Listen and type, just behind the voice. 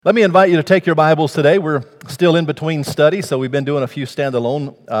Let me invite you to take your Bibles today. We're still in between studies, so we've been doing a few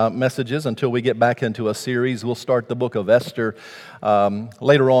standalone messages until we get back into a series. We'll start the book of Esther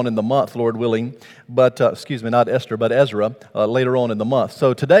later on in the month, Lord willing. But, not Esther, but Ezra later on in the month.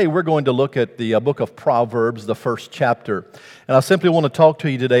 So today we're going to look at the book of Proverbs, the first chapter. And I simply want to talk to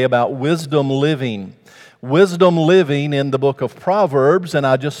you today about wisdom living. Wisdom living in the book of Proverbs, and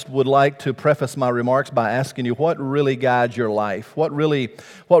I just would like to preface my remarks by asking you what really guides your life, what really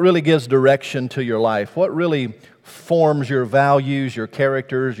gives direction to your life, what really forms your values, your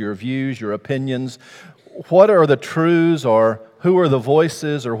characters, your views, your opinions, what are the truths or who are the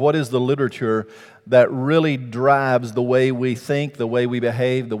voices or what is the literature that really drives the way we think, the way we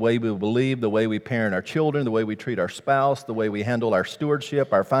behave, the way we believe, the way we parent our children, the way we treat our spouse, the way we handle our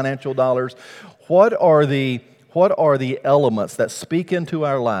stewardship, our financial dollars. What are the elements that speak into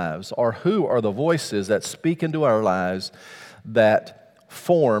our lives, or who are the voices that speak into our lives that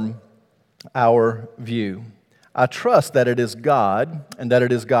form our view? I trust that it is God and that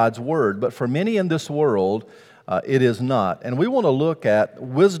it is God's Word, but for many in this world, it is not. And we want to look at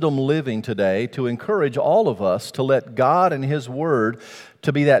wisdom living today to encourage all of us to let God and His Word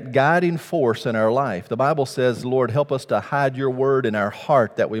to be that guiding force in our life. The Bible says, Lord, help us to hide your word in our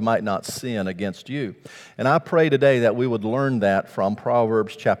heart that we might not sin against you. And I pray today that we would learn that from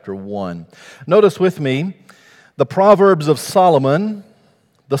Proverbs chapter 1. Notice with me the Proverbs of Solomon,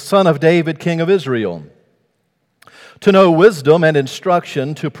 the son of David, king of Israel. To know wisdom and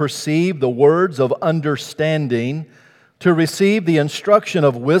instruction, to perceive the words of understanding, to receive the instruction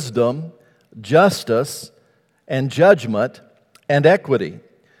of wisdom, justice, and judgment, and equity,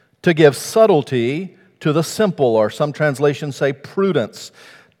 to give subtlety to the simple, or some translations say prudence,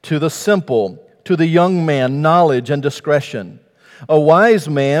 to the simple, to the young man, knowledge and discretion. A wise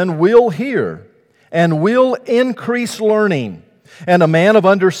man will hear and will increase learning, and a man of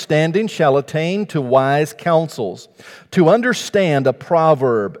understanding shall attain to wise counsels, to understand a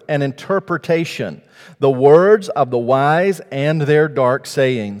proverb, an interpretation, the words of the wise and their dark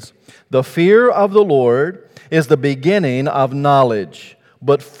sayings. The fear of the Lord is the beginning of knowledge,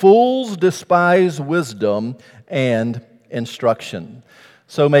 but fools despise wisdom and instruction.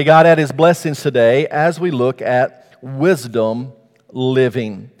 So may God add His blessings today as we look at wisdom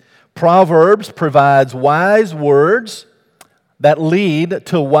living. Proverbs provides wise words that lead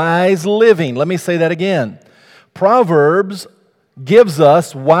to wise living. Let me say that again. Proverbs gives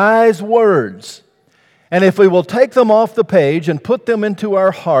us wise words. And if we will take them off the page and put them into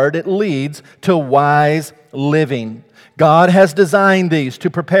our heart, it leads to wise living. God has designed these to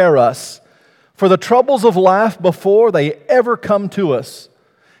prepare us for the troubles of life before they ever come to us.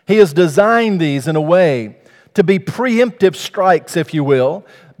 He has designed these in a way to be preemptive strikes, if you will,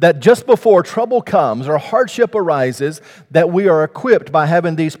 that just before trouble comes or hardship arises, that we are equipped by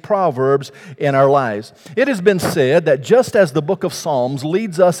having these proverbs in our lives. It has been said that just as the book of Psalms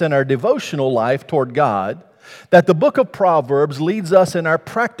leads us in our devotional life toward God, that the book of Proverbs leads us in our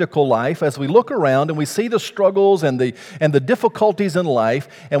practical life as we look around and we see the struggles and the difficulties in life,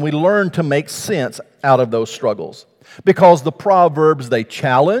 and we learn to make sense out of those struggles. Because the Proverbs, they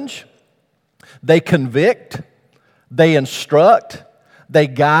challenge, they convict, they instruct, they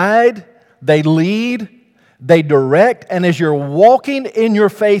guide, they lead, they direct, and as you're walking in your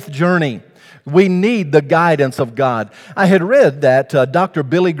faith journey, we need the guidance of God. I had read that Dr.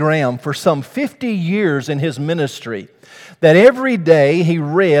 Billy Graham, for some 50 years in his ministry, that every day he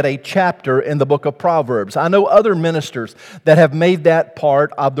read a chapter in the book of Proverbs. I know other ministers that have made that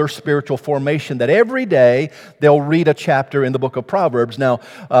part of their spiritual formation, that every day they'll read a chapter in the book of Proverbs. Now,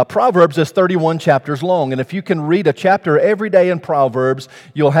 Proverbs is 31 chapters long, and if you can read a chapter every day in Proverbs,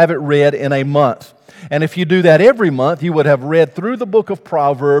 you'll have it read in a month. And if you do that every month, you would have read through the book of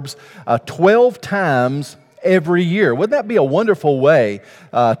Proverbs 12 times every year. Wouldn't that be a wonderful way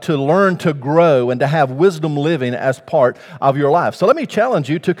to learn to grow and to have wisdom living as part of your life? So let me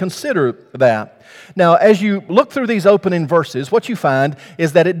challenge you to consider that. Now, as you look through these opening verses, what you find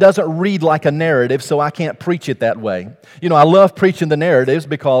is that it doesn't read like a narrative, so I can't preach it that way. You know, I love preaching the narratives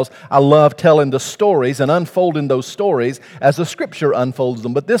because I love telling the stories and unfolding those stories as the Scripture unfolds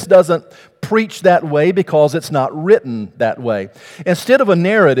them. But this doesn't preach that way because it's not written that way. Instead of a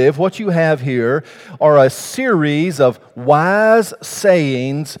narrative, what you have here are a series of wise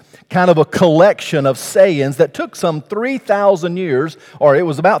sayings, kind of a collection of sayings that took some 3,000 years, or it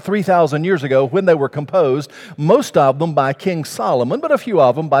was about 3,000 years ago when they were composed, most of them by King Solomon, but a few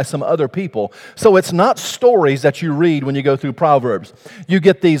of them by some other people. So it's not stories that you read when you go through Proverbs. You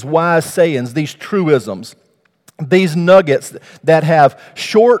get these wise sayings, these truisms. these nuggets that have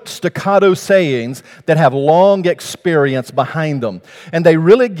short staccato sayings that have long experience behind them. And they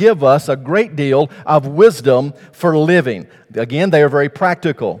really give us a great deal of wisdom for living. Again, they are very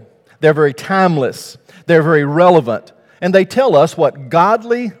practical. They're very timeless. They're very relevant. And they tell us what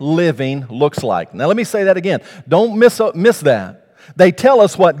godly living looks like. Now let me say that again. Don't miss that. They tell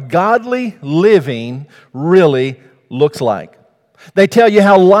us what godly living really looks like. They tell you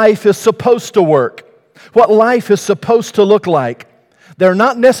how life is supposed to work, what life is supposed to look like. They're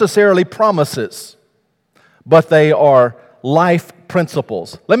not necessarily promises, but they are life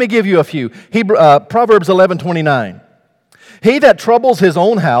principles. Let me give you a few. Proverbs 11:29. He that troubles his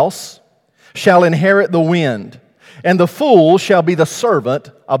own house shall inherit the wind, and the fool shall be the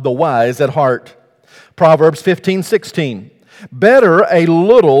servant of the wise at heart. Proverbs 15:16. Better a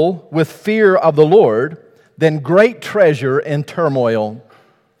little with fear of the Lord than great treasure in turmoil.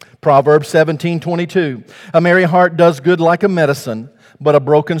 Proverbs 17:22. A merry heart does good like a medicine, but a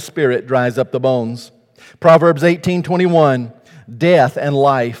broken spirit dries up the bones. Proverbs 18:21. Death and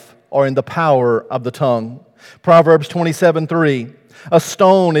life are in the power of the tongue. Proverbs 27:3. A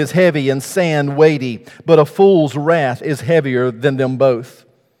stone is heavy and sand weighty, but a fool's wrath is heavier than them both.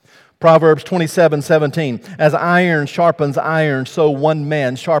 Proverbs 27:17. As iron sharpens iron, so one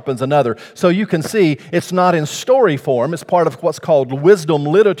man sharpens another. So you can see it's not in story form. It's part of what's called wisdom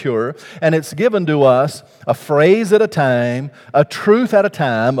literature, and it's given to us a phrase at a time, a truth at a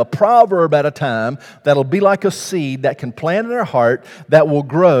time, a proverb at a time that'll be like a seed that can plant in our heart that will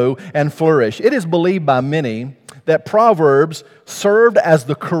grow and flourish. It is believed by many that Proverbs served as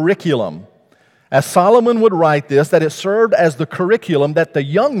the curriculum. As Solomon would write this, that it served as the curriculum that the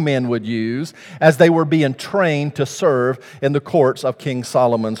young men would use as they were being trained to serve in the courts of King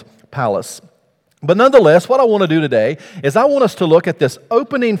Solomon's palace. But nonetheless, what I want to do today is I want us to look at this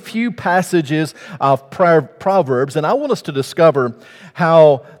opening few passages of Proverbs, and I want us to discover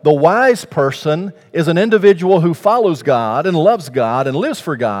how the wise person is an individual who follows God and loves God and lives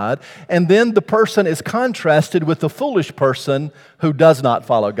for God, and then the person is contrasted with the foolish person who does not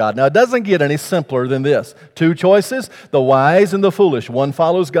follow God. Now, it doesn't get any simpler than this. Two choices, the wise and the foolish. One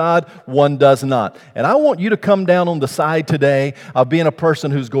follows God, one does not. And I want you to come down on the side today of being a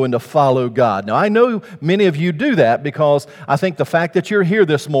person who's going to follow God. Now, I know many of you do that because I think the fact that you're here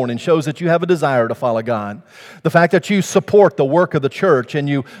this morning shows that you have a desire to follow God. The fact that you support the work of the church and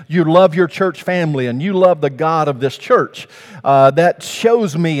you love your church family and you love the God of this church, that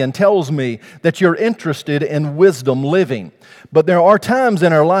shows me and tells me that you're interested in wisdom living. But there are times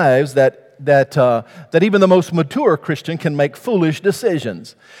in our lives that even the most mature Christian can make foolish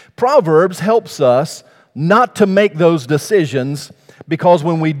decisions. Proverbs helps us not to make those decisions, because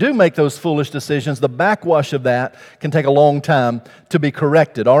when we do make those foolish decisions, the backwash of that can take a long time to be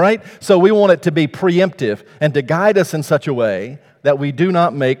corrected, all right? So we want it to be preemptive and to guide us in such a way that we do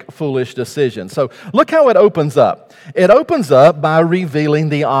not make foolish decisions. So look how it opens up. It opens up by revealing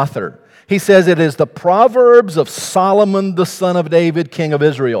the author. He says it is the Proverbs of Solomon, the son of David, king of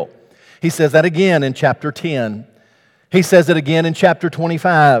Israel. He says that again in chapter 10. He says it again in chapter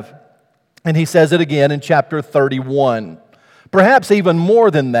 25. And he says it again in chapter 31. Perhaps even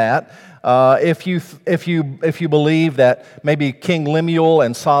more than that, if you believe that maybe King Lemuel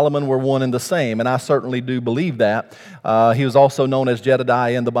and Solomon were one and the same, and I certainly do believe that. He was also known as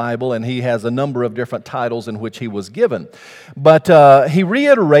Jedediah in the Bible, and he has a number of different titles in which he was given. But he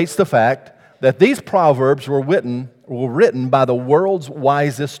reiterates the fact that these proverbs were written by the world's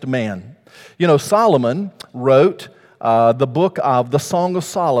wisest man. You know, Solomon wrote the book of the Song of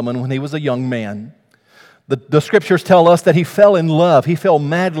Solomon when he was a young man. The scriptures tell us that he fell in love. He fell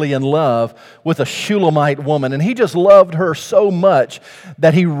madly in love with a Shulamite woman. And he just loved her so much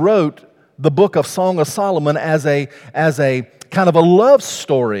that he wrote the book of Song of Solomon as a kind of a love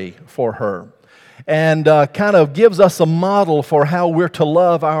story for her. And kind of gives us a model for how we're to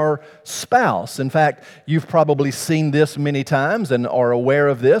love our spouse. In fact, you've probably seen this many times and are aware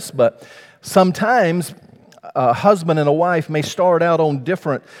of this. But sometimes a husband and a wife may start out on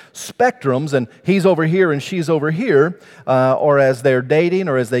different spectrums, and he's over here and she's over here, or as they're dating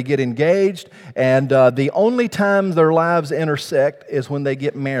or as they get engaged, and the only time their lives intersect is when they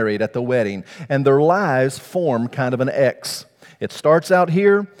get married at the wedding, and their lives form kind of an X. It starts out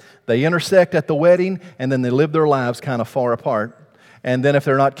here, they intersect at the wedding, and then they live their lives kind of far apart. And then if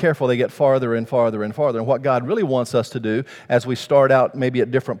they're not careful, they get farther and farther and farther. And what God really wants us to do as we start out maybe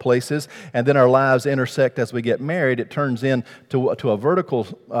at different places and then our lives intersect as we get married, it turns into a vertical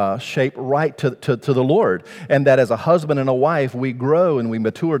shape right to the Lord. And that as a husband and a wife, we grow and we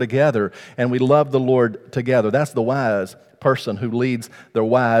mature together and we love the Lord together. That's the wise person who leads their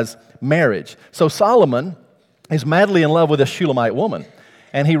wise marriage. So Solomon He's madly in love with a Shulamite woman,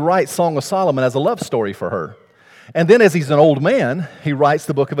 and he writes Song of Solomon as a love story for her. And then as he's an old man, he writes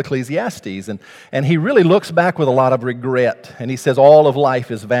the book of Ecclesiastes, and he really looks back with a lot of regret, and he says all of life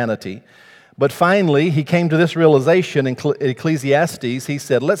is vanity. But finally, he came to this realization in Ecclesiastes. He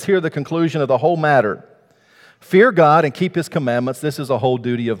said, let's hear the conclusion of the whole matter. Fear God and keep His commandments. This is a whole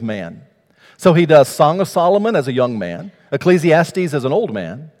duty of man. So he does Song of Solomon as a young man, Ecclesiastes as an old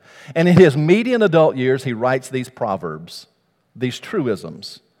man, and in his median adult years, he writes these proverbs, these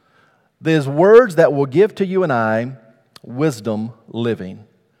truisms, these words that will give to you and I wisdom living.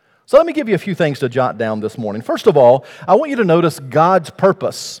 So let me give you a few things to jot down this morning. First of all, I want you to notice God's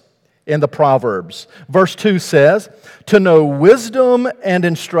purpose in the Proverbs. Verse 2 says, to know wisdom and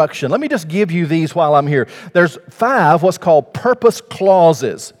instruction. Let me just give you these while I'm here. There's 5 what's called purpose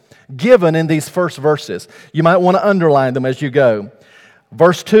clauses given in these first verses. You might want to underline them as you go.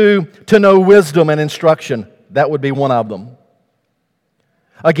 Verse 2, to know wisdom and instruction. That would be one of them.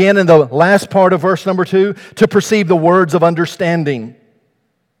 Again, in the last part of verse number 2, to perceive the words of understanding.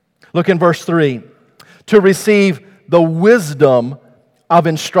 Look in verse 3, to receive the wisdom of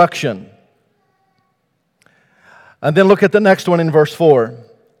instruction. And then look at the next one in verse 4.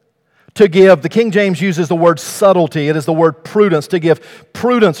 To give, the King James uses the word subtlety. It is the word prudence, to give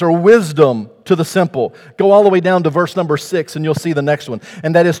prudence or wisdom to the simple. Go all the way down to verse number 6 and you'll see the next one.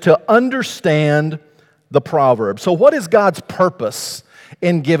 And that is to understand the proverb. So what is God's purpose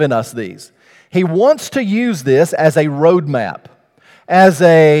in giving us these? He wants to use this as a roadmap, as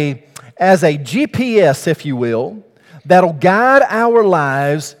a GPS, if you will, that'll guide our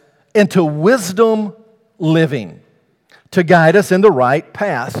lives into wisdom living, to guide us in the right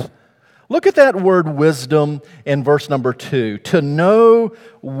path. Look at that word wisdom in verse number 2, to know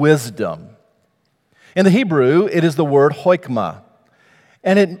wisdom. In the Hebrew, it is the word hokmah.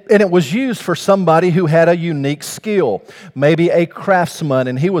 And it was used for somebody who had a unique skill, maybe a craftsman,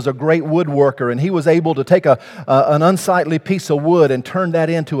 and he was a great woodworker, and he was able to take an unsightly piece of wood and turn that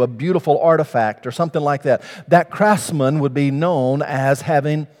into a beautiful artifact or something like that. That craftsman would be known as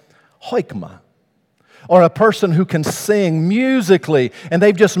having hokmah. Or a person who can sing musically, and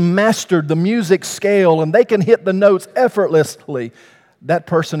they've just mastered the music scale, and they can hit the notes effortlessly. That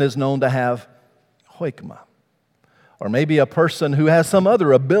person is known to have hokmah. Or maybe a person who has some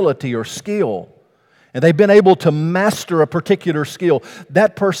other ability or skill, and they've been able to master a particular skill.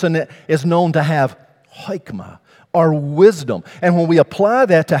 That person is known to have hokmah, or wisdom. And when we apply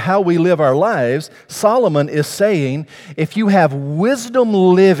that to how we live our lives, Solomon is saying, if you have wisdom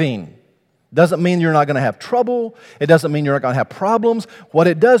living, doesn't mean you're not going to have trouble. It doesn't mean you're not going to have problems. What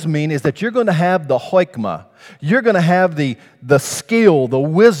it does mean is that you're going to have the hokmah. You're going to have the skill, the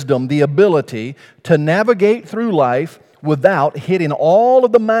wisdom, the ability to navigate through life without hitting all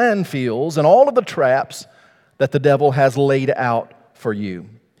of the minefields and all of the traps that the devil has laid out for you.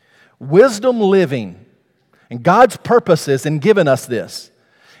 Wisdom living, and God's purposes in giving us this,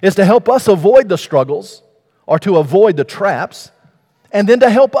 is to help us avoid the struggles or to avoid the traps, and then to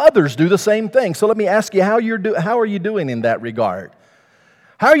help others do the same thing. So let me ask you, how are you doing in that regard?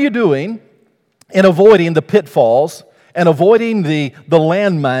 How are you doing in avoiding the pitfalls and avoiding the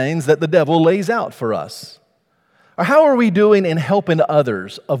landmines that the devil lays out for us? Or how are we doing in helping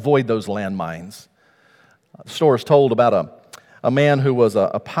others avoid those landmines? The story is told about a man who was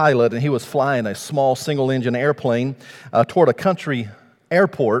a pilot, and he was flying a small single-engine airplane toward a country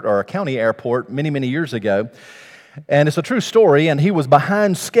airport or a county airport many, many years ago. And it's a true story, and he was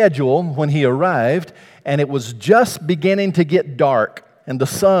behind schedule when he arrived, and it was just beginning to get dark, and the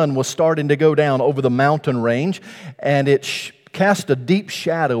sun was starting to go down over the mountain range, and it cast a deep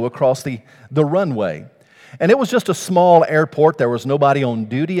shadow across the runway. And it was just a small airport. There was nobody on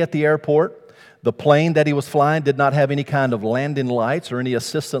duty at the airport. The plane that he was flying did not have any kind of landing lights or any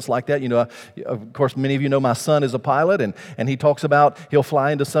assistance like that. You know, of course, many of you know my son is a pilot, and he talks about he'll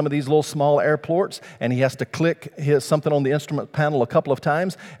fly into some of these little small airports, and he has to click something on the instrument panel a couple of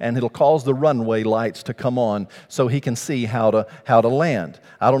times, and it'll cause the runway lights to come on so he can see how to land.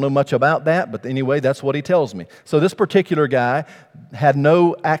 I don't know much about that, but anyway, that's what he tells me. So this particular guy had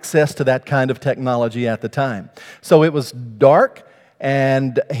no access to that kind of technology at the time. So it was dark,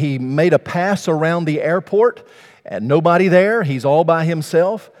 and he made a pass around the airport, and nobody there. He's all by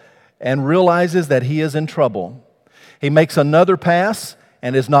himself, and realizes that he is in trouble. He makes another pass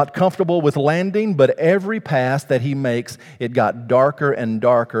and is not comfortable with landing, but every pass that he makes, it got darker and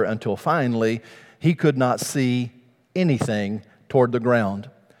darker until finally he could not see anything toward the ground.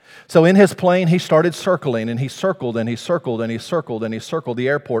 So in his plane, he started circling, and he circled, and he circled, and he circled, and he circled the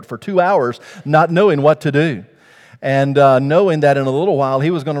airport for 2 hours, not knowing what to do. And knowing that in a little while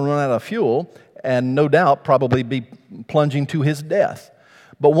he was going to run out of fuel, and no doubt probably be plunging to his death.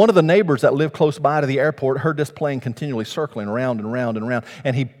 But one of the neighbors that lived close by to the airport heard this plane continually circling around and around and around,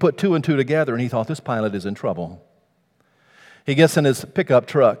 and he put two and two together, and he thought, this pilot is in trouble. He gets in his pickup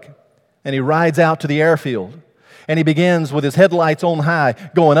truck, and he rides out to the airfield, and he begins with his headlights on high,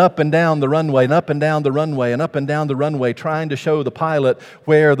 going up and down the runway, and up and down the runway, and up and down the runway, trying to show the pilot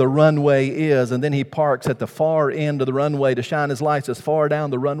where the runway is. And then he parks at the far end of the runway to shine his lights as far down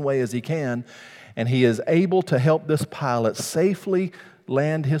the runway as he can, and he is able to help this pilot safely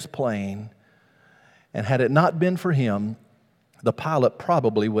land his plane. And had it not been for him, the pilot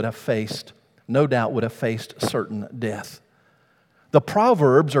probably would have faced, no doubt would have faced certain death. The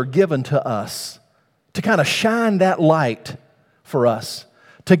Proverbs are given to us to kind of shine that light for us,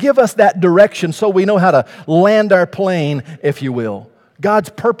 to give us that direction so we know how to land our plane, if you will. God's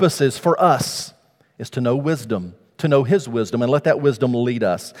purposes for us is to know wisdom, to know His wisdom, and let that wisdom lead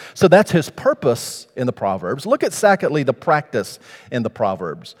us. So that's His purpose in the Proverbs. Look at, secondly, the practice in the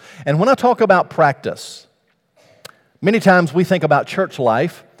Proverbs. And when I talk about practice, many times we think about church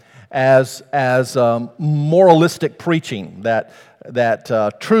life as moralistic preaching,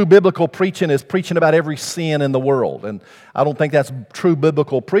 that true biblical preaching is preaching about every sin in the world. And I don't think that's true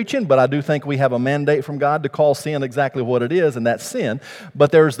biblical preaching, but I do think we have a mandate from God to call sin exactly what it is, and that's sin.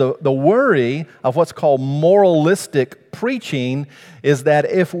 But there's the worry of what's called moralistic preaching, is that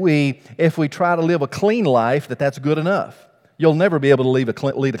if we try to live a clean life, that's good enough. You'll never be able to lead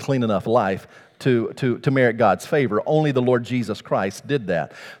a clean enough life to merit God's favor. Only the Lord Jesus Christ did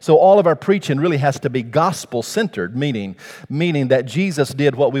that. So all of our preaching really has to be gospel-centered, meaning that Jesus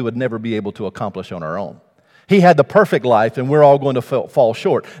did what we would never be able to accomplish on our own. He had the perfect life, and we're all going to fall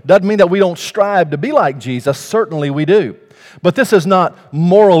short. Doesn't mean that we don't strive to be like Jesus. Certainly we do. But this is not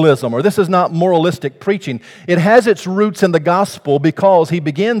moralism, or this is not moralistic preaching. It has its roots in the gospel, because he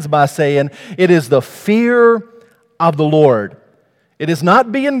begins by saying it is the fear of the Lord. It is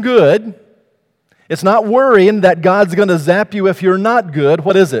not being good. It's not worrying that God's going to zap you if you're not good.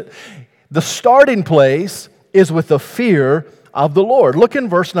 What is it? The starting place is with the fear of the Lord. Look in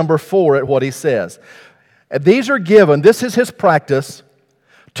verse number 4 at what he says. These are given, this is his practice,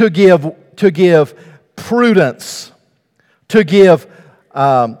 to give prudence, to give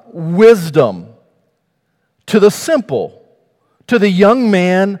wisdom to the simple, to the young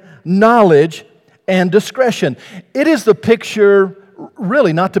man, knowledge and discretion. It is the picture,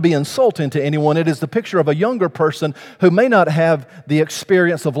 really not to be insulting to anyone, it is the picture of a younger person who may not have the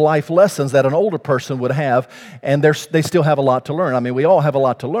experience of life lessons that an older person would have, and they still have a lot to learn. I mean, we all have a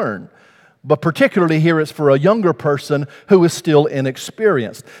lot to learn. But particularly here it's for a younger person who is still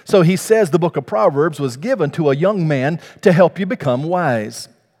inexperienced. So he says the book of Proverbs was given to a young man to help you become wise.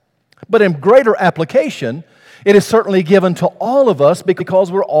 But in greater application, it is certainly given to all of us,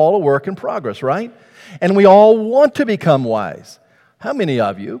 because we're all a work in progress, right? And we all want to become wise. How many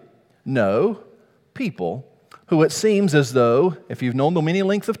of you know people who it seems as though, if you've known them any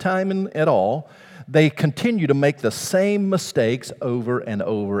length of time at all, they continue to make the same mistakes over and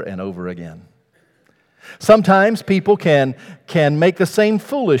over and over again? Sometimes people can make the same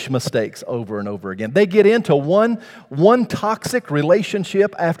foolish mistakes over and over again. They get into one toxic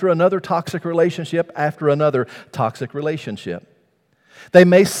relationship after another toxic relationship after another toxic relationship. They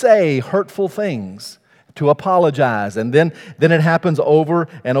may say hurtful things to apologize, and then it happens over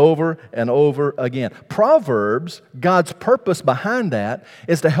and over and over again. Proverbs, God's purpose behind that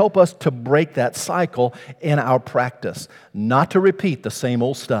is to help us to break that cycle in our practice, not to repeat the same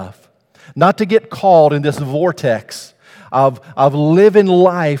old stuff, not to get caught in this vortex of living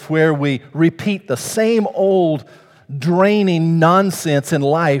life where we repeat the same old draining nonsense in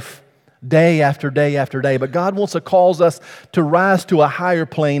life day after day after day. But God wants to cause us to rise to a higher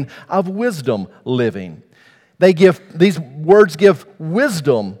plane of wisdom living. These words give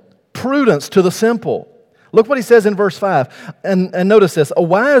wisdom, prudence to the simple. Look what he says in verse 5. And notice this: a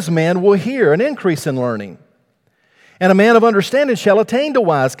wise man will hear an increase in learning, and a man of understanding shall attain to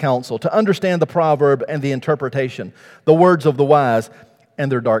wise counsel, to understand the proverb and the interpretation, the words of the wise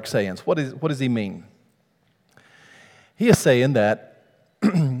and their dark sayings. What does he mean? He is saying that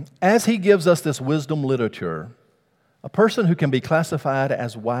as he gives us this wisdom literature, a person who can be classified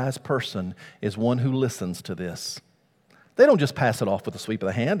as wise person is one who listens to this. They don't just pass it off with a sweep of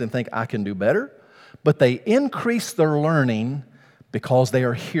the hand and think, I can do better, but they increase their learning because they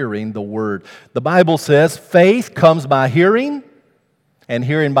are hearing the Word. The Bible says faith comes by hearing, and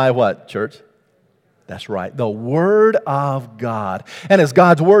hearing by what, church? That's right, the Word of God. And as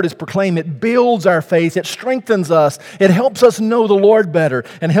God's Word is proclaimed, it builds our faith, it strengthens us, it helps us know the Lord better,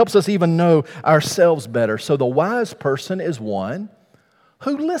 and helps us even know ourselves better. So the wise person is one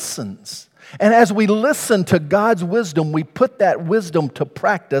who listens. And as we listen to God's wisdom, we put that wisdom to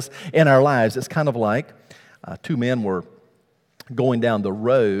practice in our lives. It's kind of like two men were going down the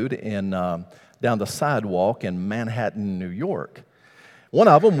road down the sidewalk in Manhattan, New York. One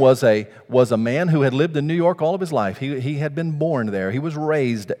of them was a man who had lived in New York all of his life. He had been born there. He was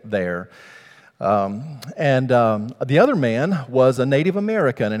raised there. The other man was a Native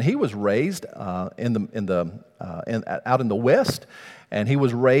American, and he was raised out in the West, and he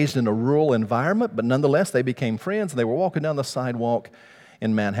was raised in a rural environment, but nonetheless, they became friends, and they were walking down the sidewalk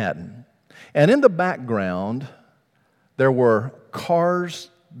in Manhattan. And in the background, there were cars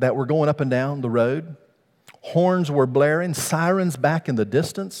that were going up and down the road. Horns were blaring, sirens back in the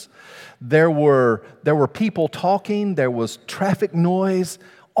distance. There were people talking, there was traffic noise,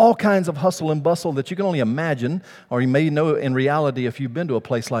 all kinds of hustle and bustle that you can only imagine, or you may know in reality if you've been to a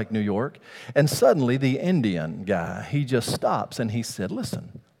place like New York. And suddenly the Indian guy, he just stops and he said,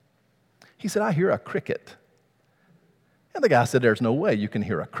 listen. He said, I hear a cricket. And the guy said, there's no way you can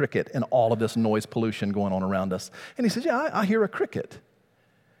hear a cricket in all of this noise pollution going on around us. And he said, yeah, I hear a cricket.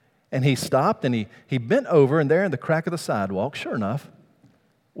 And he stopped and he bent over, and there in the crack of the sidewalk, sure enough,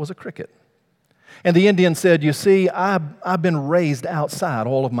 was a cricket. And the Indian said, you see, I've been raised outside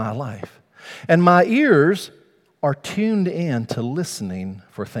all of my life. And my ears are tuned in to listening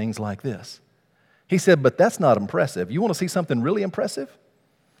for things like this. He said, but that's not impressive. You want to see something really impressive?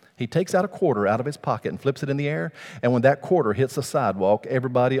 He takes out a quarter out of his pocket and flips it in the air. And when that quarter hits the sidewalk,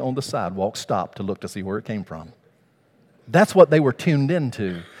 everybody on the sidewalk stopped to look to see where it came from. That's what they were tuned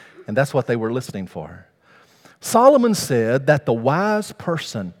into, and that's what they were listening for. Solomon said that the wise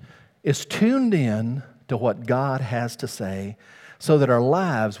person is tuned in to what God has to say so that our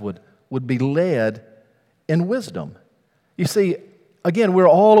lives would be led in wisdom. You see, again, we're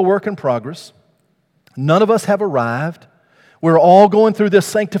all a work in progress. None of us have arrived. We're all going through this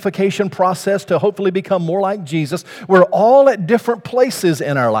sanctification process to hopefully become more like Jesus. We're all at different places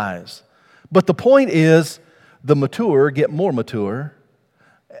in our lives. But the point is, the mature get more mature.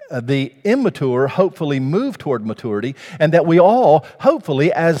 The immature hopefully move toward maturity, and that we all,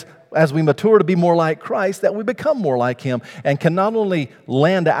 hopefully, as we mature to be more like Christ, that we become more like Him and can not only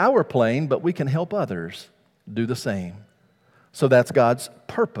land our plane, but we can help others do the same. So that's God's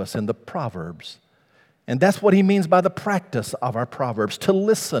purpose in the Proverbs. And that's what He means by the practice of our Proverbs, to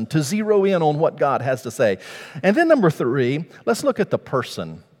listen, to zero in on what God has to say. And then number 3, let's look at the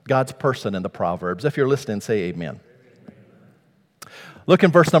person, God's person in the Proverbs. If you're listening, say amen. Look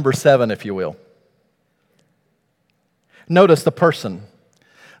in verse number 7, if you will. Notice the person.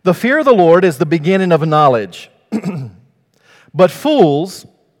 The fear of the Lord is the beginning of knowledge, but fools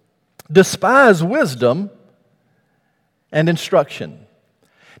despise wisdom and instruction.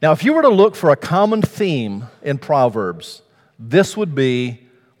 Now, if you were to look for a common theme in Proverbs, this would be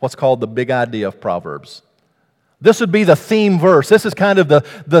what's called the big idea of Proverbs. This would be the theme verse. This is kind of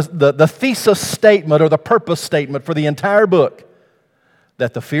the thesis statement or the purpose statement for the entire book.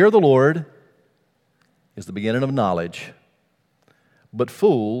 That the fear of the Lord is the beginning of knowledge, but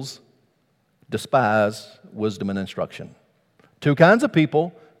fools despise wisdom and instruction. Two kinds of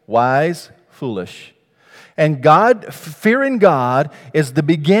people, wise, foolish. And fearing God is the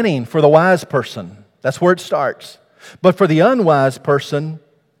beginning for the wise person. That's where it starts. But for the unwise person,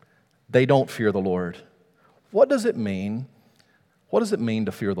 they don't fear the Lord. What does it mean? What does it mean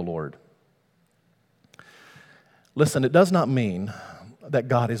to fear the Lord? Listen, it does not mean that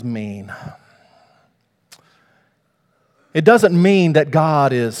God is mean. It doesn't mean that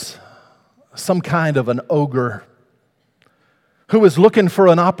God is some kind of an ogre who is looking for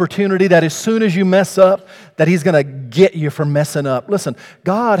an opportunity that as soon as you mess up, that He's going to get you for messing up. Listen,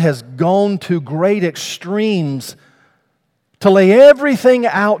 God has gone to great extremes to lay everything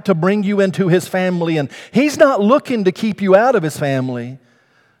out to bring you into His family, and He's not looking to keep you out of His family.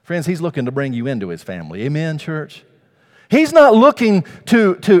 Friends, He's looking to bring you into His family. Amen, church? He's not looking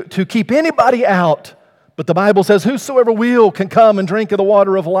to keep anybody out. But the Bible says, whosoever will can come and drink of the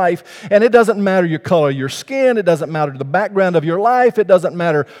water of life. And it doesn't matter your color of your skin. It doesn't matter the background of your life. It doesn't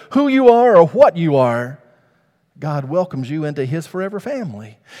matter who you are or what you are. God welcomes you into His forever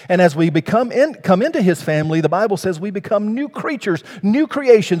family. And as we come into His family, the Bible says we become new creatures, new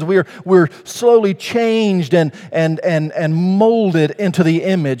creations. We're slowly changed and molded into the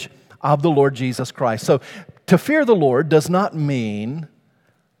image of the Lord Jesus Christ. So to fear the Lord does not mean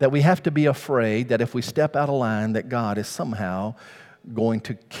that we have to be afraid that if we step out of line that God is somehow going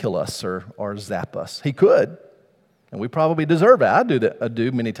to kill us or zap us. He could, and we probably deserve it. I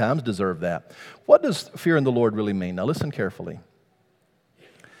do many times deserve that. What does fearing the Lord really mean? Now listen carefully.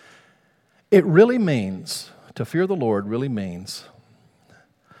 It really means, to fear the Lord really means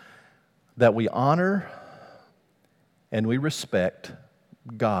that we honor and we respect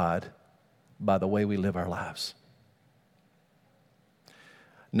God by the way we live our lives.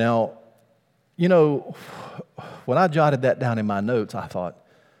 Now, you know, when I jotted that down in my notes, I thought,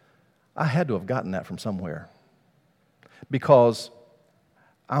 I had to have gotten that from somewhere. Because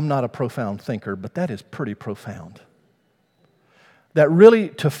I'm not a profound thinker, but that is pretty profound. That really,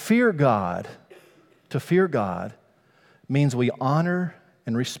 to fear God means we honor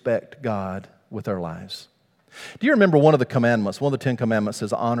and respect God with our lives. Do you remember one of the commandments? One of the 10 commandments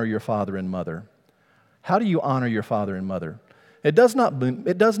says, honor your father and mother. How do you honor your father and mother? It does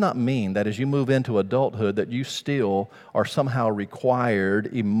not mean that as you move into adulthood that you still are somehow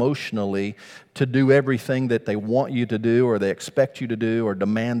required emotionally to do everything that they want you to do or they expect you to do or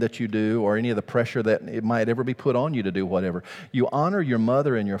demand that you do or any of the pressure that it might ever be put on you to do whatever. You honor your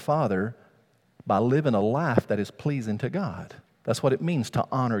mother and your father by living a life that is pleasing to God. That's what it means to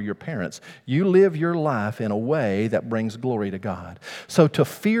honor your parents. You live your life in a way that brings glory to God. So to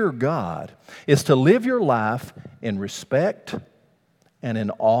fear God is to live your life in respect and in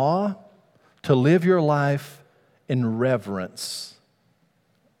awe, to live your life in reverence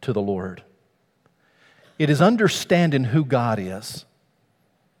to the Lord. It is understanding who God is.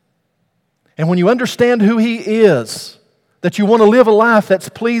 And when you understand who He is, that you want to live a life that's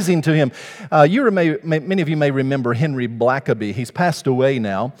pleasing to Him. Many of you may remember Henry Blackaby. He's passed away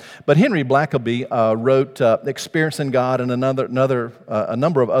now, but Henry Blackaby wrote Experiencing God and a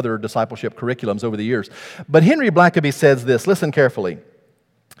number of other discipleship curriculums over the years. But Henry Blackaby says this, listen carefully.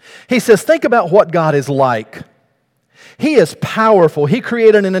 He says, think about what God is like. He is powerful. He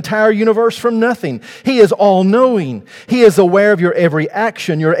created an entire universe from nothing. He is all-knowing. He is aware of your every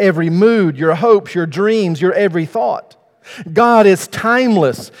action, your every mood, your hopes, your dreams, your every thought. God is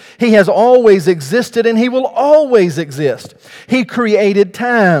timeless. He has always existed and He will always exist. He created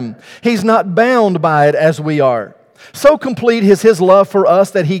time. He's not bound by it as we are. So complete is His love for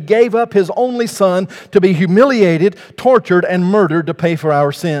us that He gave up His only Son to be humiliated, tortured, and murdered to pay for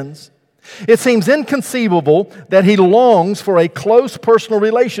our sins. It seems inconceivable that He longs for a close personal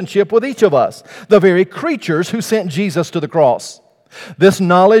relationship with each of us, the very creatures who sent Jesus to the cross. This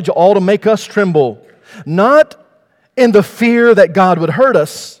knowledge ought to make us tremble, not in the fear that God would hurt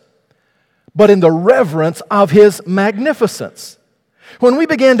us, but in the reverence of His magnificence. When we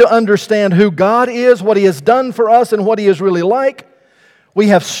begin to understand who God is, what He has done for us, and what He is really like, we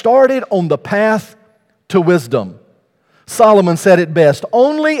have started on the path to wisdom. Solomon said it best,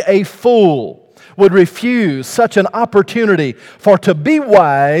 only a fool would refuse such an opportunity, for to be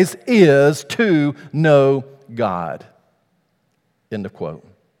wise is to know God. End of quote.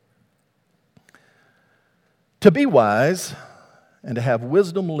 To be wise and to have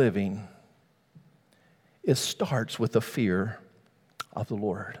wisdom living, it starts with the fear of the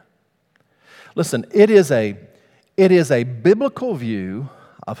Lord. Listen, it is a biblical view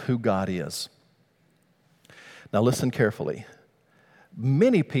of who God is. Now listen carefully.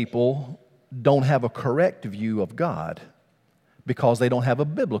 Many people don't have a correct view of God because they don't have a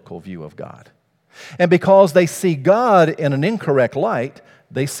biblical view of God. And because they see God in an incorrect light,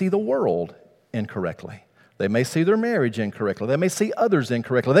 they see the world incorrectly. They may see their marriage incorrectly. They may see others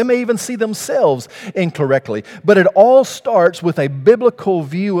incorrectly. They may even see themselves incorrectly. But it all starts with a biblical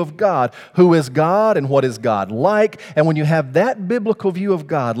view of God. Who is God and what is God like? And when you have that biblical view of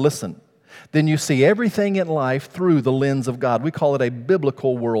God, listen, then you see everything in life through the lens of God. We call it a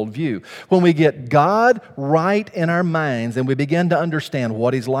biblical worldview. When we get God right in our minds and we begin to understand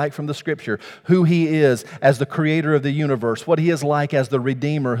what He's like from the Scripture, who He is as the creator of the universe, what He is like as the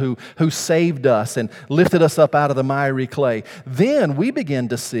Redeemer who saved us and lifted us up out of the miry clay, then we begin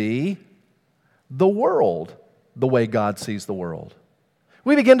to see the world the way God sees the world.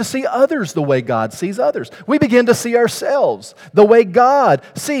 We begin to see others the way God sees others. We begin to see ourselves the way God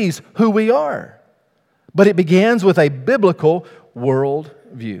sees who we are. But it begins with a biblical world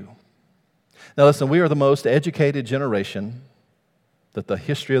view. Now listen, we are the most educated generation that the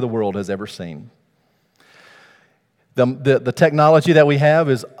history of the world has ever seen. The technology that we have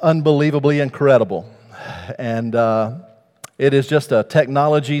is unbelievably incredible. And it is just a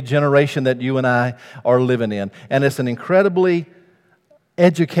technology generation that you and I are living in. And it's an incredibly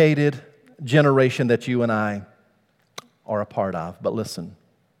educated generation that you and I are a part of. But listen,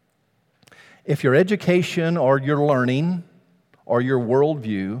 if your education or your learning or your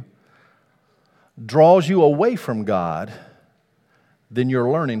worldview draws you away from God, then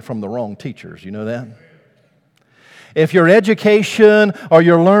you're learning from the wrong teachers. You know that? If your education or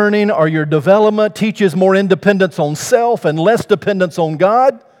your learning or your development teaches more independence on self and less dependence on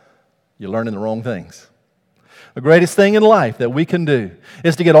God, you're learning the wrong things. The greatest thing in life that we can do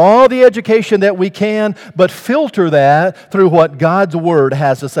is to get all the education that we can, but filter that through what God's Word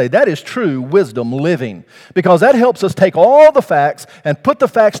has to say. That is true wisdom living, because that helps us take all the facts and put the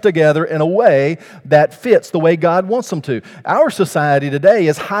facts together in a way that fits the way God wants them to. Our society today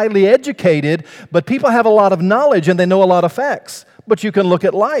is highly educated, but people have a lot of knowledge and they know a lot of facts. But you can look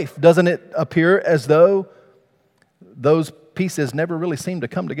at life. Doesn't it appear as though those pieces never really seem to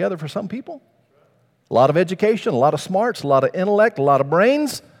come together for some people? A lot of education, a lot of smarts, a lot of intellect, a lot of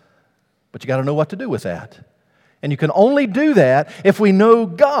brains, but you got to know what to do with that. And you can only do that if we know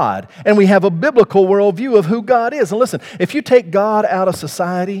God and we have a biblical worldview of who God is. And listen, if you take God out of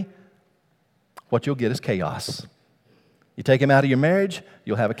society, what you'll get is chaos. You take Him out of your marriage,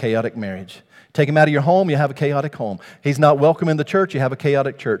 you'll have a chaotic marriage. Take Him out of your home, you have a chaotic home. He's not welcome in the church, you have a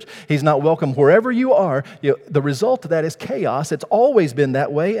chaotic church. He's not welcome wherever you are. The result of that is chaos. It's always been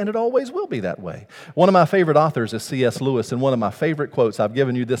that way, and it always will be that way. One of my favorite authors is C.S. Lewis, and one of my favorite quotes, I've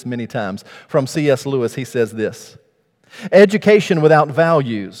given you this many times, from C.S. Lewis, he says this: "Education without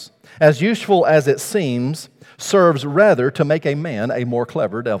values, as useful as it seems, serves rather to make a man a more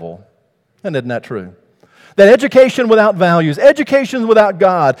clever devil." And isn't that true? That education without values, education without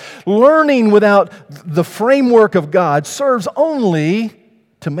God, learning without the framework of God serves only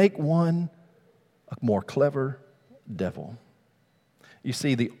to make one a more clever devil. You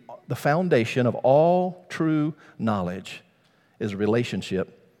see, the foundation of all true knowledge is a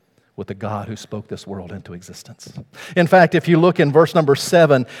relationship with the God who spoke this world into existence. In fact, if you look in verse number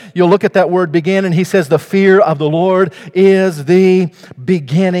 7, you'll look at that word begin, and he says, "The fear of the Lord is the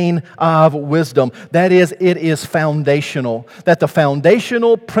beginning of wisdom." That is, it is foundational. That the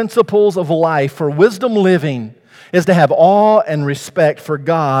foundational principles of life for wisdom living is to have awe and respect for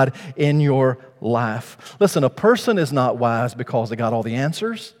God in your life. Listen, a person is not wise because they got all the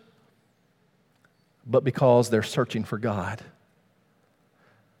answers, but because they're searching for God.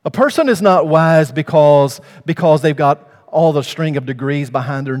 A person is not wise because they've got all the string of degrees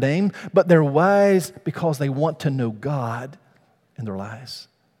behind their name, but they're wise because they want to know God in their lives.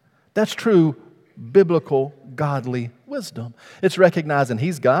 That's true biblical, godly wisdom. It's recognizing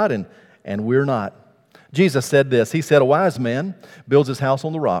He's God and we're not. Jesus said this. He said, "A wise man builds his house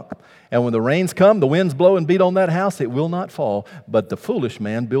on the rock, and when the rains come, the winds blow and beat on that house, it will not fall. But the foolish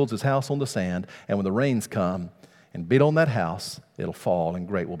man builds his house on the sand, and when the rains come and beat on that house, it'll fall, and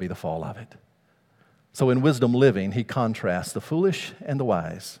great will be the fall of it." So in wisdom living, he contrasts the foolish and the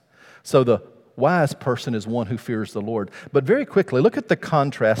wise. So the wise person is one who fears the Lord. But very quickly, look at the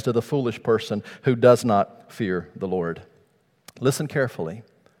contrast of the foolish person who does not fear the Lord. Listen carefully.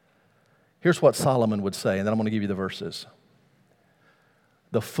 Here's what Solomon would say, and then I'm going to give you the verses.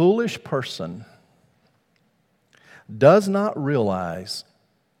 The foolish person does not realize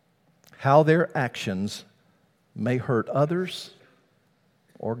how their actions may hurt others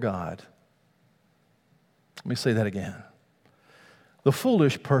or God. Let me say that again. The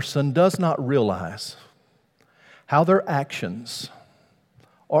foolish person does not realize how their actions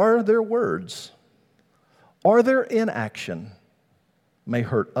or their words or their inaction may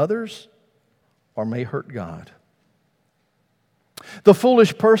hurt others or may hurt God. The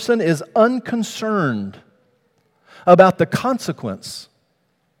foolish person is unconcerned about the consequence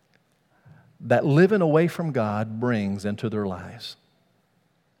that living away from God brings into their lives.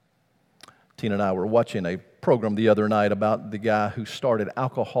 Tina and I were watching a program the other night about the guy who started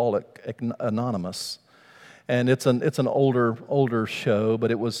Alcoholics Anonymous. And it's an older show, but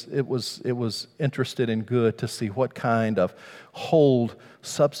it was interested and good to see what kind of hold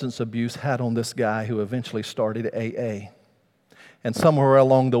substance abuse had on this guy who eventually started AA. And somewhere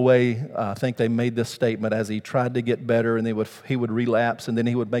along the way, I think they made this statement as he tried to get better, and he would relapse, and then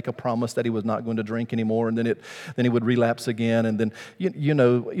he would make a promise that he was not going to drink anymore, and then he would relapse again, and then you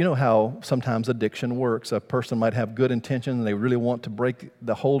know how sometimes addiction works. A person might have good intentions, and they really want to break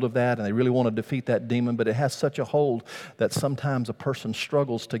the hold of that, and they really want to defeat that demon, but it has such a hold that sometimes a person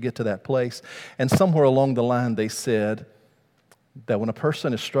struggles to get to that place. And somewhere along the line, they said that when a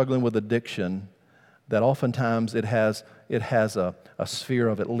person is struggling with addiction, that oftentimes it has a sphere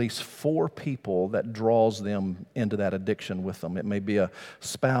of at least 4 people that draws them into that addiction with them. It may be a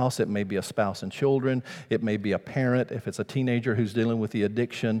spouse, it may be a spouse and children, it may be a parent, if it's a teenager who's dealing with the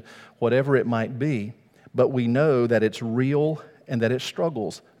addiction, whatever it might be. But we know that it's real and that it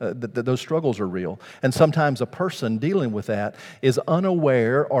struggles, that those struggles are real. And sometimes a person dealing with that is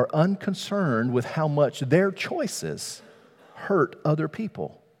unaware or unconcerned with how much their choices hurt other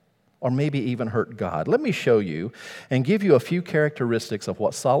people or maybe even hurt God. Let me show you and give you a few characteristics of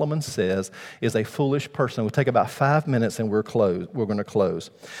what Solomon says is a foolish person. We'll take about 5 minutes and we're going to close.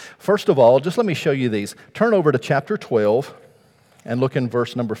 First of all, just let me show you these. Turn over to chapter 12 and look in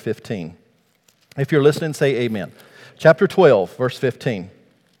verse number 15. If you're listening, say amen. Chapter 12, verse 15.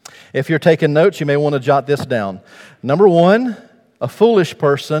 If you're taking notes, you may want to jot this down. Number one, a foolish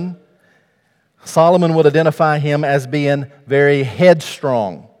person, Solomon would identify him as being very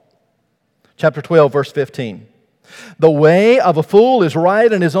headstrong. Chapter 12, verse 15. The way of a fool is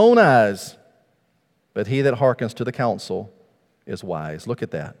right in his own eyes, but he that hearkens to the counsel is wise. Look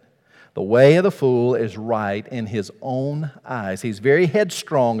at that. The way of the fool is right in his own eyes. He's very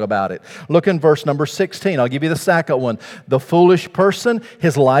headstrong about it. Look in verse number 16. I'll give you the second one. The foolish person,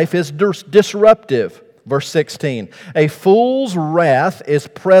 his life is disruptive. Verse 16. A fool's wrath is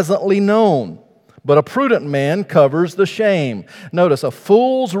presently known, but a prudent man covers the shame. Notice, a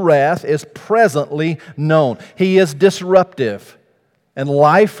fool's wrath is presently known. He is disruptive. And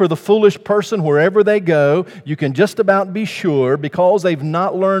life for the foolish person, wherever they go, you can just about be sure, because they've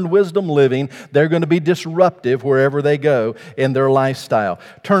not learned wisdom living, they're going to be disruptive wherever they go in their lifestyle.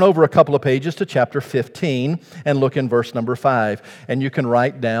 Turn over a couple of pages to chapter 15 and look in verse number 5. And you can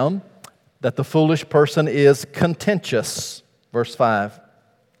write down that the foolish person is contentious. Verse 5.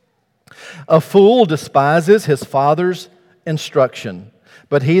 A fool despises his father's instruction,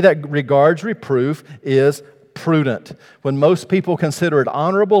 but he that regards reproof is prudent. When most people consider it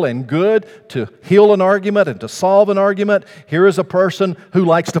honorable and good to heal an argument and to solve an argument, here is a person who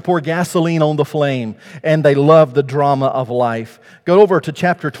likes to pour gasoline on the flame, and they love the drama of life. Go over to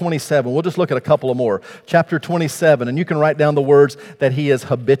chapter 27. We'll just look at a couple of more. Chapter 27, and you can write down the words that he is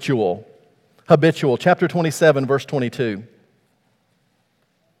habitual. Habitual. Chapter 27, verse 22.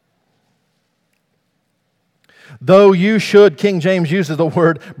 Though you should, King James uses the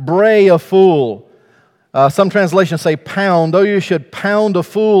word, bray a fool. Some translations say pound. Though you should pound a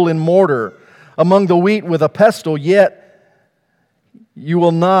fool in mortar among the wheat with a pestle, yet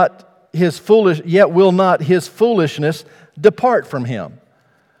will not his foolishness depart from him.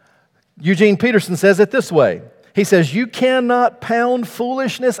 Eugene Peterson says it this way. He says, you cannot pound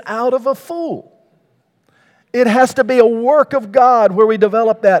foolishness out of a fool. It has to be a work of God where we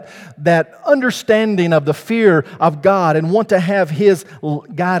develop that understanding of the fear of God and want to have His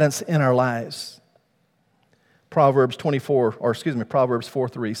guidance in our lives. Proverbs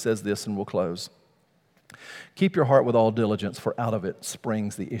 4:3 says this, and we'll close. Keep your heart with all diligence, for out of it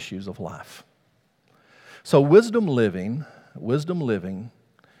springs the issues of life. So wisdom living,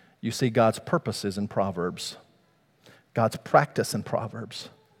 you see God's purposes in Proverbs, God's practice in Proverbs,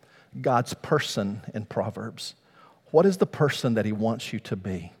 God's person in Proverbs. What is the person that He wants you to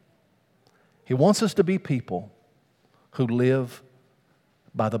be? He wants us to be people who live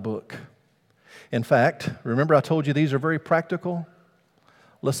by the book. In fact, remember I told you these are very practical?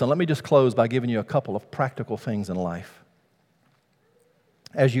 Listen, let me just close by giving you a couple of practical things in life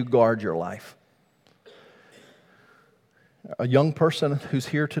as you guard your life. A young person who's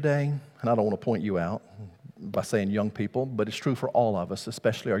here today, and I don't want to point you out by saying young people, but it's true for all of us,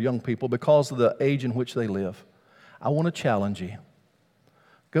 especially our young people, because of the age in which they live. I want to challenge you.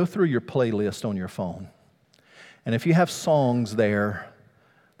 Go through your playlist on your phone. And if you have songs there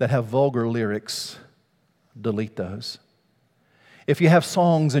that have vulgar lyrics, delete those. If you have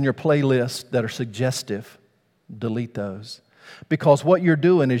songs in your playlist that are suggestive, delete those. Because what you're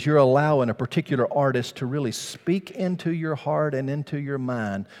doing is you're allowing a particular artist to really speak into your heart and into your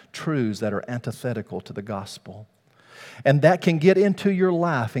mind truths that are antithetical to the gospel. And that can get into your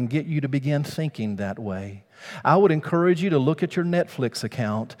life and get you to begin thinking that way. I would encourage you to look at your Netflix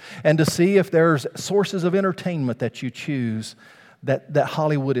account and to see if there's sources of entertainment that you choose that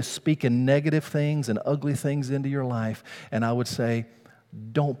Hollywood is speaking negative things and ugly things into your life. And I would say,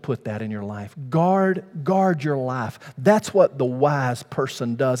 don't put that in your life. Guard your life. That's what the wise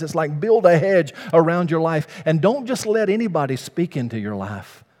person does. It's like build a hedge around your life. And don't just let anybody speak into your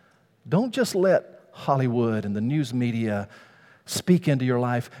life. Don't just let Hollywood and the news media speak into your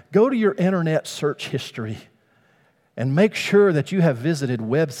life. Go to your internet search history and make sure that you have visited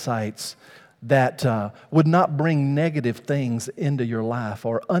websites that would not bring negative things into your life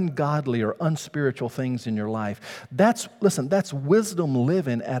or ungodly or unspiritual things in your life. That's wisdom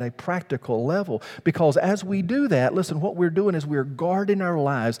living at a practical level. Because as we do that, listen, what we're doing is we're guarding our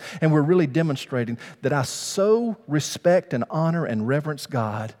lives and we're really demonstrating that I so respect and honor and reverence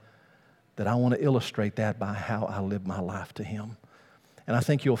God that I want to illustrate that by how I live my life to Him. And I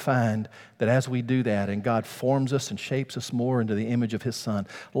think you'll find that as we do that and God forms us and shapes us more into the image of His Son,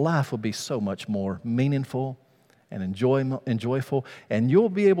 life will be so much more meaningful and enjoyful, and you'll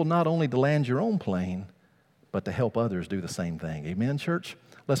be able not only to land your own plane, but to help others do the same thing. Amen, church?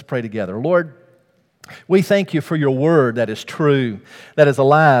 Let's pray together. Lord, we thank you for your word that is true, that is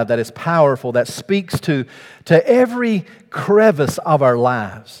alive, that is powerful, that speaks to every crevice of our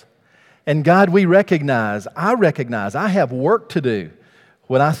lives. And God, I recognize I have work to do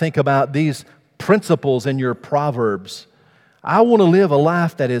when I think about these principles in your Proverbs. I want to live a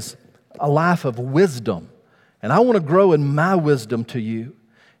life that is a life of wisdom, and I want to grow in my wisdom to you.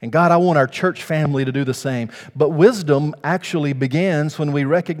 And God, I want our church family to do the same. But wisdom actually begins when we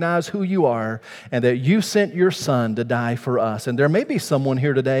recognize who you are and that you sent your Son to die for us. And there may be someone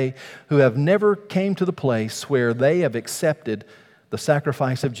here today who have never came to the place where they have accepted the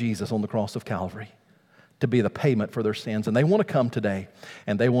sacrifice of Jesus on the cross of Calvary to be the payment for their sins. And they want to come today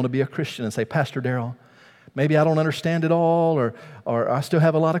and they want to be a Christian and say, Pastor Darrell, maybe I don't understand it all, or I still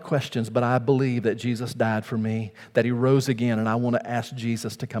have a lot of questions, but I believe that Jesus died for me, that He rose again, and I want to ask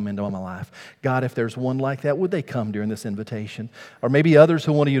Jesus to come into my life. God, if there's one like that, would they come during this invitation? Or maybe others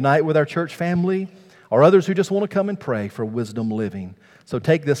who want to unite with our church family, or others who just want to come and pray for wisdom living. So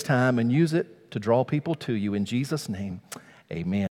take this time and use it to draw people to you. In Jesus' name, amen.